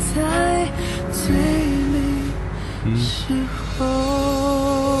在最美时候。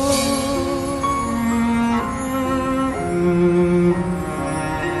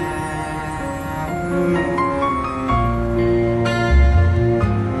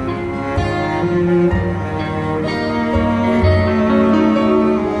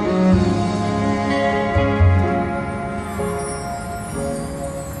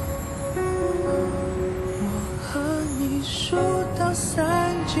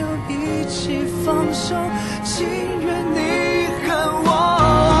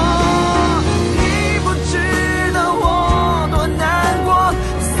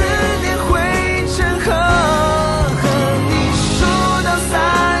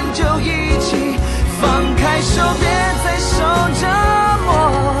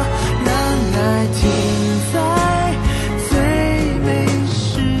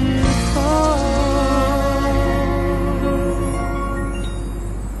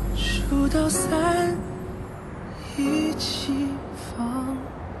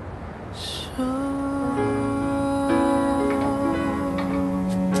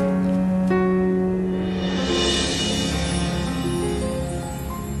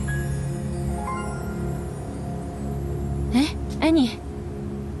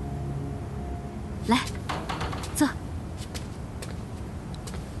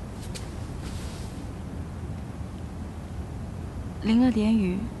淋了点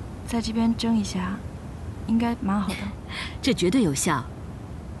雨，在这边蒸一下，应该蛮好的。这绝对有效。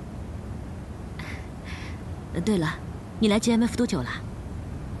对了，你来 GMF 多久了？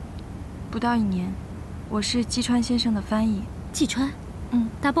不到1年。我是季川先生的翻译。季川？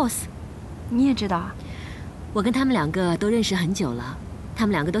大 boss。你也知道啊？我跟他们2个都认识很久了，他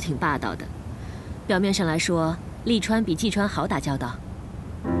们2个都挺霸道的。表面上来说，利川比季川好打交道。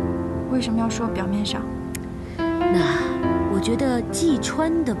为什么要说表面上？那我觉得季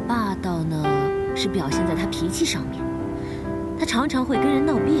川的霸道呢，是表现在他脾气上面，他常常会跟人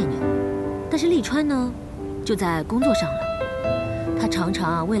闹别扭。但是利川呢，就在工作上了，他常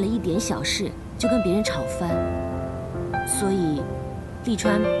常为了一点小事就跟别人吵翻，所以利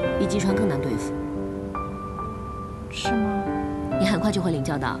川比季川更难对付。是吗？你很快就会领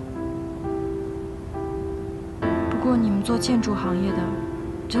教到。不过你们做建筑行业的，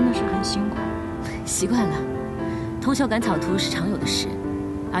真的是很辛苦。习惯了。通宵赶草图是常有的事，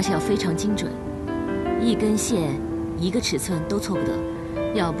而且要非常精准，一根线、一个尺寸都错不得，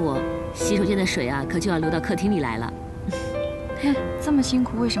要不洗手间的水啊，可就要流到客厅里来了。那这么辛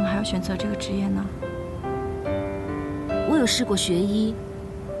苦，为什么还要选择这个职业呢？我有试过学医，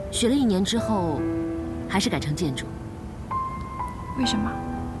学了1年之后，还是改成建筑。为什么？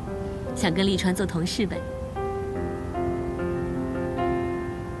想跟立川做同事呗。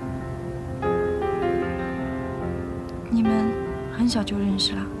你们很小就认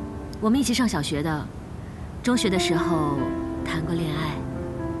识了？我们一起上小学的，中学的时候谈过恋爱，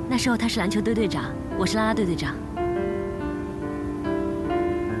那时候他是篮球队队长，我是啦啦队队长。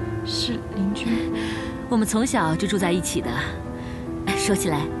是邻居。我们从小就住在一起的。说起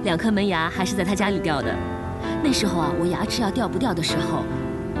来，2颗门牙还是在他家里掉的。那时候啊，我牙齿要掉不掉的时候，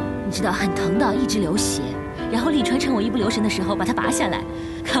你知道很疼的，一直流血。然后立川趁我一不留神的时候把它拔下来，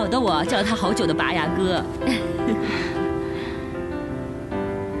搞得我叫了他好久的拔牙哥。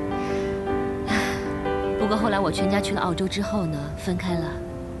不过后来我全家去了澳洲之后呢，分开了，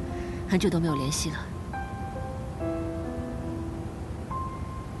很久都没有联系了。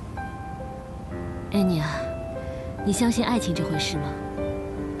安妮啊，你相信爱情这回事吗？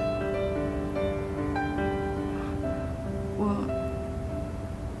我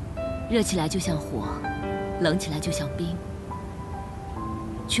热起来就像火，冷起来就像冰。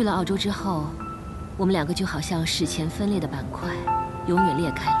去了澳洲之后，我们2个就好像史前分裂的板块，永远裂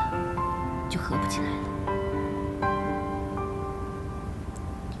开了，就合不起来了。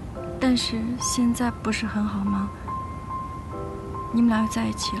但是现在不是很好吗？你们俩又在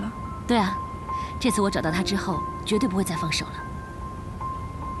一起了？对啊，这次我找到他之后，绝对不会再放手了。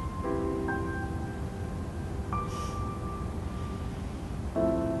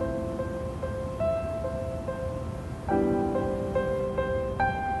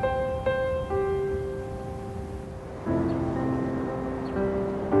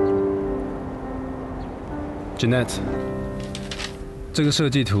Jeanette， 这个设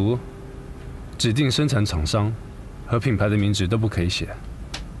计图，指定生产厂商和品牌的名字都不可以写。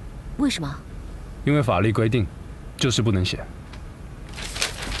为什么？因为法律规定，就是不能写。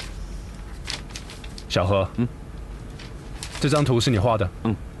小何，这张图是你画的？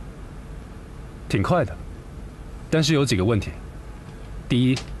挺快的，但是有几个问题。第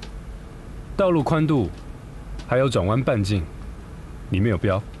一，道路宽度还有转弯半径，你没有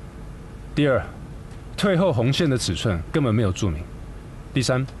标。第二，退后红线的尺寸根本没有注明。第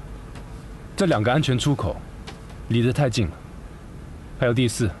三，这2个安全出口离得太近了。还有第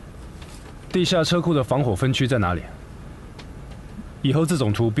四，地下车库的防火分区在哪里？以后这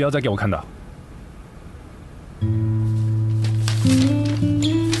种图不要再给我看到。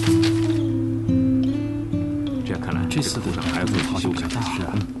这样看来，这次路上还要做一些修改。是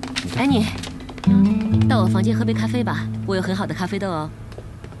啊，安妮，到我房间喝杯咖啡吧，我有很好的咖啡豆哦。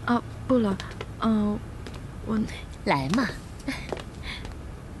啊，不了，我来嘛。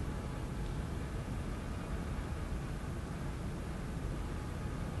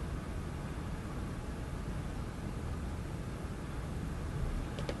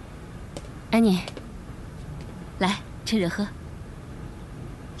安妮，来，趁热喝。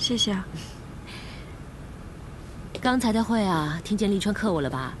谢谢啊。刚才的会啊，听见立川克我了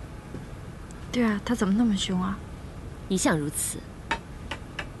吧？对啊，他怎么那么凶啊？一向如此。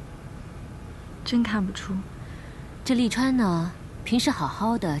真看不出。这立川呢，平时好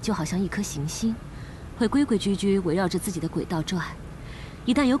好的，就好像一颗行星，会规规矩矩围绕着自己的轨道转。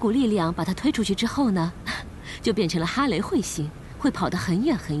一旦有股力量把它推出去之后呢，就变成了哈雷彗星，会跑得很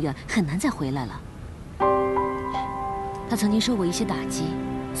远很远，很难再回来了。他曾经受过一些打击，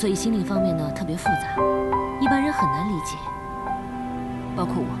所以心灵方面呢特别复杂，一般人很难理解，包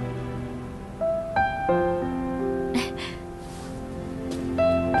括我。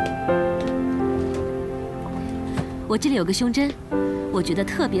我这里有个胸针，我觉得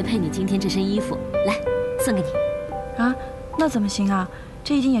特别配你今天这身衣服，来，送给你。啊，那怎么行啊？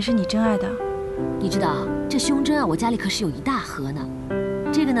这一定也是你真爱的。你知道这胸针啊，我家里可是有一大盒呢。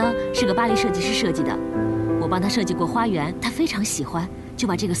这个呢是个巴黎设计师设计的，我帮他设计过花园，他非常喜欢，就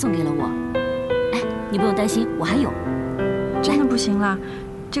把这个送给了我。哎，你不用担心，我还有。真的不行啦，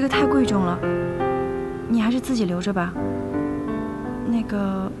这个太贵重了，你还是自己留着吧。那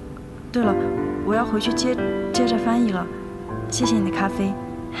个，对了，我要回去接着翻译了，谢谢你的咖啡，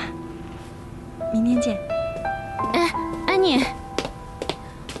明天见。哎，安妮，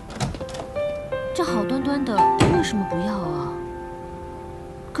这好端端的，为什么不要啊？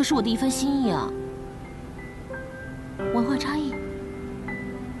可是我的一份心意啊，文化差异。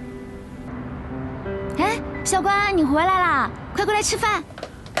哎，小关，你回来啦，快过来吃饭。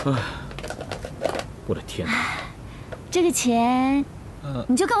哎，我的天哪！这个钱，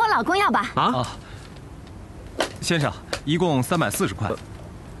你就跟我老公要吧。啊，先生，一共340块。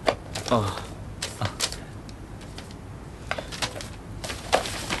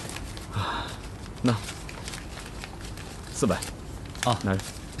那400。啊，拿着，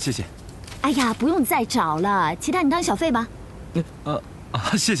谢谢。哎呀，不用再找了，其他你当小费吧。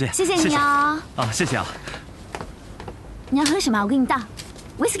谢谢。谢谢你啊。啊，谢谢啊。你要喝什么？我给你倒。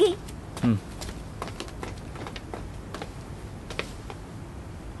Whisky。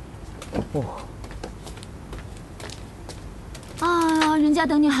哦。哎呀，人家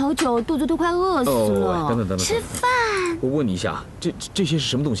等你好久，肚子都快饿死了。等，吃饭。我问你一下，这些是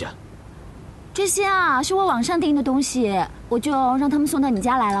什么东西啊？这些啊，是我网上订的东西，我就让他们送到你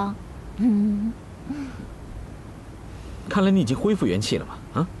家来了。看来你已经恢复元气了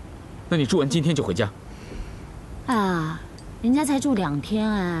嘛？啊，那你住完今天就回家。啊，人家才住2天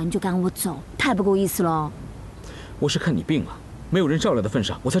哎，你就赶我走，太不够意思了。我是看你病了，没有人照料的份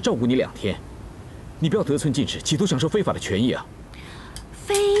上，我才照顾你2天。你不要得寸进尺，企图享受非法的权益啊！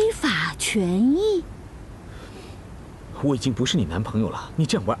非法权益？我已经不是你男朋友了，你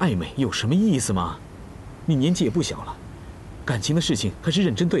这样玩暧昧有什么意思吗？你年纪也不小了，感情的事情还是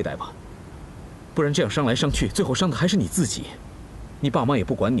认真对待吧，不然这样伤来伤去，最后伤的还是你自己。你爸妈也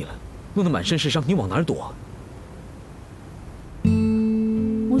不管你了，弄得满身是伤，你往哪儿躲？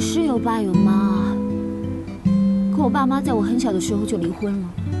我是有爸有妈，可我爸妈在我很小的时候就离婚了，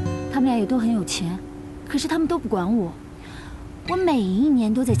他们俩也都很有钱，可是他们都不管我。我每一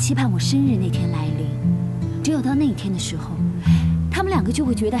年都在期盼我生日那天来临，只有到那天的时候，他们2个就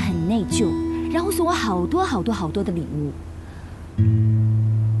会觉得很内疚，然后送我好多的礼物。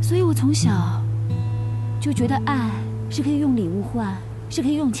所以我从小就觉得爱是可以用礼物换，是可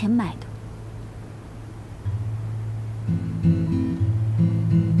以用钱买的。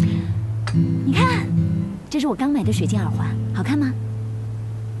你看，这是我刚买的水晶耳环，好看吗？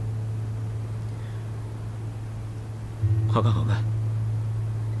好看。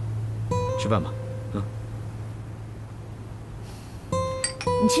吃饭吧，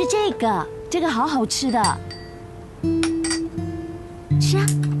你吃这个好好吃的，吃啊。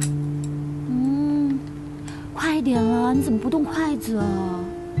快一点了，你怎么不动筷子啊？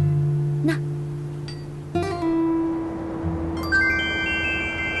那。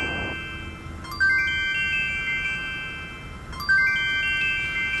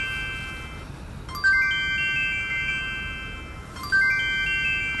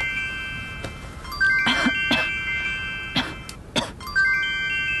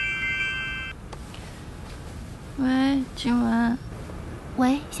喂，静雯。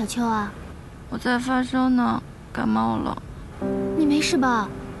喂，小秋啊。我在发烧呢，感冒了。你没事吧？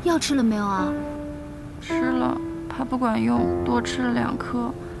药吃了没有啊？吃了，怕不管用，多吃了2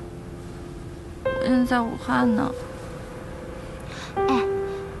颗。我现在在武汉呢。哎，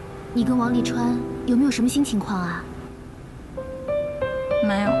你跟王沥川有没有什么新情况啊？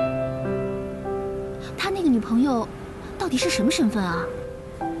没有。他那个女朋友到底是什么身份啊？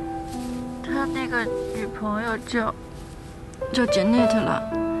他那个女朋友叫 Janet 了，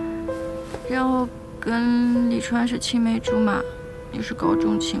然后跟沥川是青梅竹马，也是高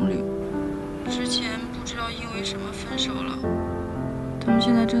中情侣。之前不知道因为什么分手了，他们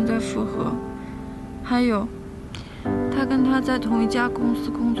现在正在复合。还有，他跟他在同一家公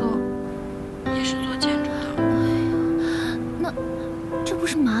司工作，也是做建筑的。哎呀，那这不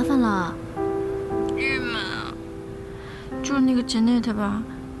是麻烦了？郁闷啊！就是那个 Janet 吧，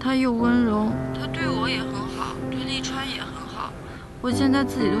她又温柔，她对我也很好，对沥川也很好。我现在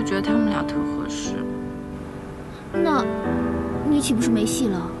自己都觉得他们俩特合适。那，你岂不是没戏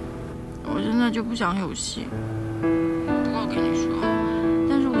了？我现在就不想有戏。不过我跟你说，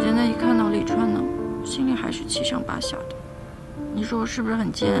但是我现在一看到沥川呢，心里还是七上八下的。你说我是不是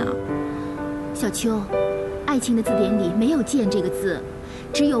很贱啊？小秋，爱情的字典里没有贱这个字，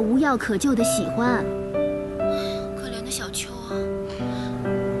只有无药可救的喜欢。可怜的小秋啊！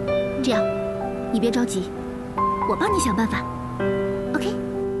这样，你别着急，我帮你想办法。OK？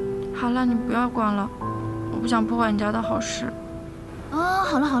 好了，你不要管了，我不想破坏你家的好事。哦，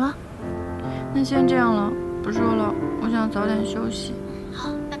好了，那先这样了，不说了，我想早点休息。好，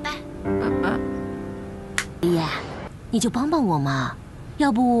拜拜。拜拜。爷，你就帮帮我嘛，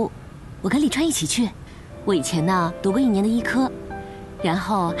要不我跟沥川一起去。我以前呢读过1年的医科，然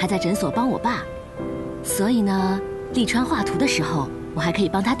后还在诊所帮我爸，所以呢，沥川画图的时候，我还可以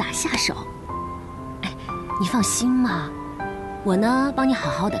帮他打下手。哎，你放心嘛，我呢帮你好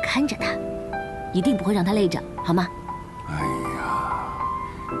好的看着他，一定不会让他累着，好吗？哎呀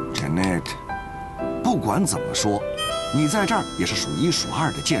 ，Janet， 不管怎么说，你在这儿也是数1数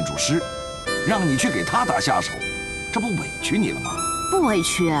2的建筑师，让你去给他打下手，这不委屈你了吗？不委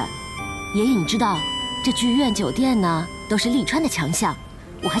屈，爷爷，你知道这剧院、酒店呢都是沥川的强项，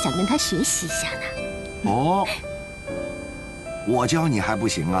我还想跟他学习一下呢。哦，我教你还不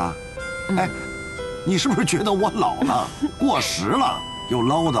行啊？哎，你是不是觉得我老了、过时了，又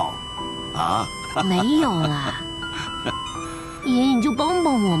唠叨？啊？没有啦，爷爷你就帮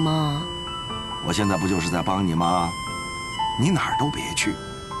帮我嘛。我现在不就是在帮你吗？你哪儿都别去，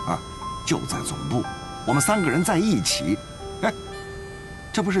啊，就在总部，我们3个人在一起，哎，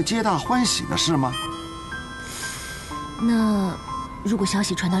这不是皆大欢喜的事吗？那如果消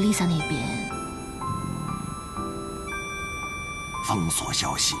息传到丽萨那边，封锁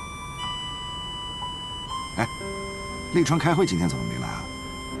消息。哎，立川开会今天怎么没来啊？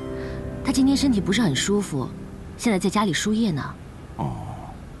他今天身体不是很舒服，现在在家里输液呢。哦。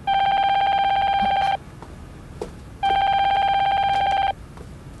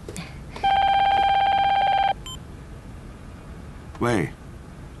喂。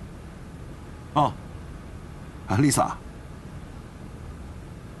哦。啊，丽萨。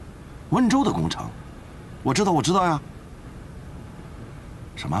温州的工程，我知道呀。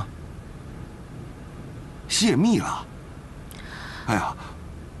什么？泄密了？哎呀，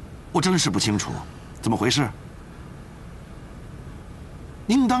我真是不清楚，怎么回事？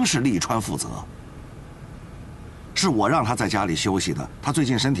应当是利川负责，是我让他在家里休息的，他最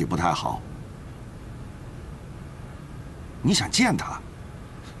近身体不太好。你想见他？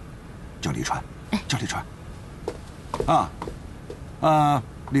叫利川，叫利川。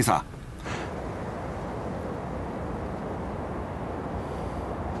丽萨。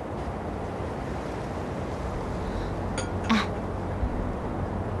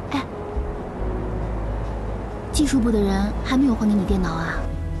技术部的人还没有还给你电脑啊？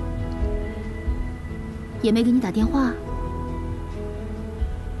也没给你打电话？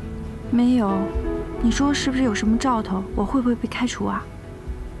没有。你说是不是有什么兆头？我会不会被开除啊？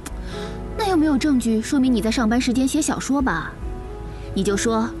那又没有证据说明你在上班时间写小说吧？你就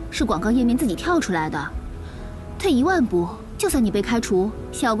说是广告页面自己跳出来的。退1万步，就算你被开除，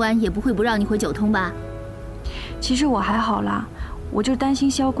销官也不会不让你回九通吧？其实我还好啦，我就担心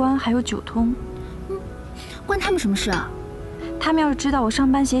销官还有九通。关他们什么事啊？他们要是知道我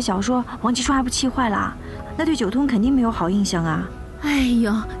上班写小说，王继川还不气坏了，那对九通肯定没有好印象啊。哎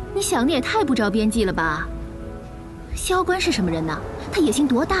呦，你想的也太不着边际了吧？销官是什么人呢？他野心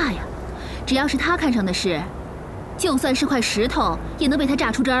多大呀！只要是他看上的事，就算是块石头也能被他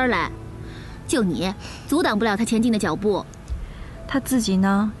榨出汁儿来。就你，阻挡不了他前进的脚步。他自己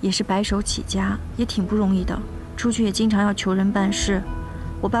呢，也是白手起家，也挺不容易的，出去也经常要求人办事。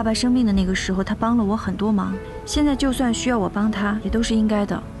我爸爸生病的那个时候，他帮了我很多忙。现在就算需要我帮他，也都是应该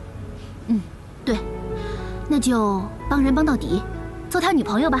的。对，那就帮人帮到底，做他女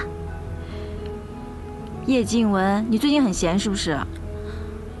朋友吧。叶静雯，你最近很闲是不是？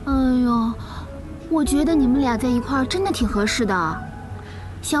哎呦，我觉得你们俩在一块儿真的挺合适的。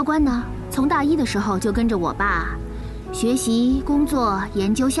销官呢，从大一的时候就跟着我爸，学习、工作、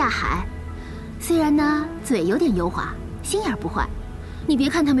研究下海。虽然呢嘴有点油滑，心眼不坏。你别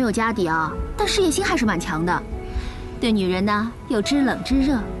看他没有家底啊，但事业心还是蛮强的。对女人呢又知冷知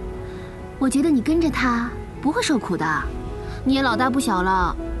热。我觉得你跟着他不会受苦的。你也老大不小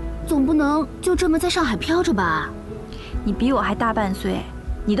了，总不能就这么在上海飘着吧？你比我还大半岁，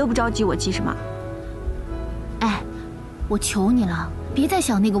你都不着急，我急什么？哎，我求你了，别再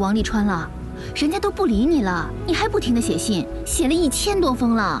想那个王沥川了，人家都不理你了，你还不停地写信，写了1000多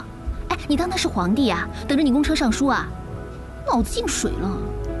封了。哎，你当他是皇帝呀？等着你公车上书啊？脑子进水了。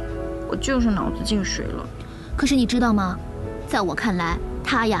我就是脑子进水了。可是你知道吗？在我看来，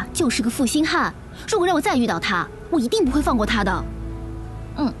他呀就是个负心汉。如果让我再遇到他，我一定不会放过他的。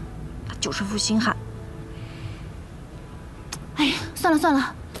他就是负心汉。哎呀，算了算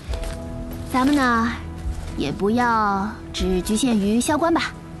了，咱们呢，也不要只局限于销官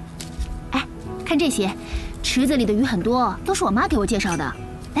吧。哎，看这些，池子里的鱼很多，都是我妈给我介绍的。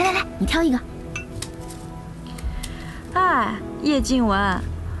来来来，你挑一个。哎，叶静雯，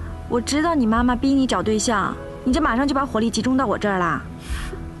我知道你妈妈逼你找对象，你这马上就把火力集中到我这儿啦。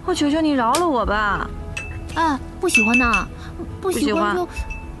我求求你饶了我吧。啊，不喜欢呢，不喜欢就，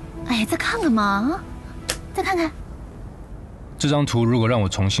哎，再看看嘛，啊，再看看。这张图如果让我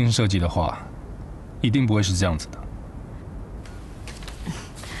重新设计的话，一定不会是这样子的。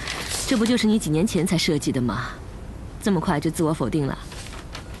这不就是你几年前才设计的吗？这么快就自我否定了？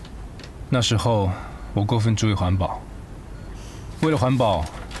那时候我过分注意环保，为了环保，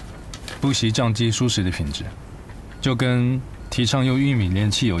不惜降低蔬食的品质，就跟提倡用玉米炼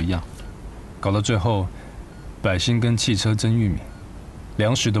汽油一样，搞到最后，百姓跟汽车争玉米，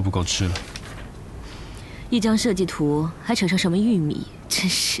粮食都不够吃了。一张设计图还扯上什么玉米，真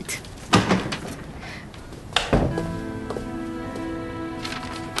是的。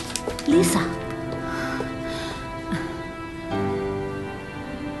Lisa，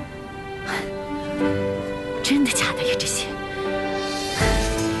的假的呀？这些。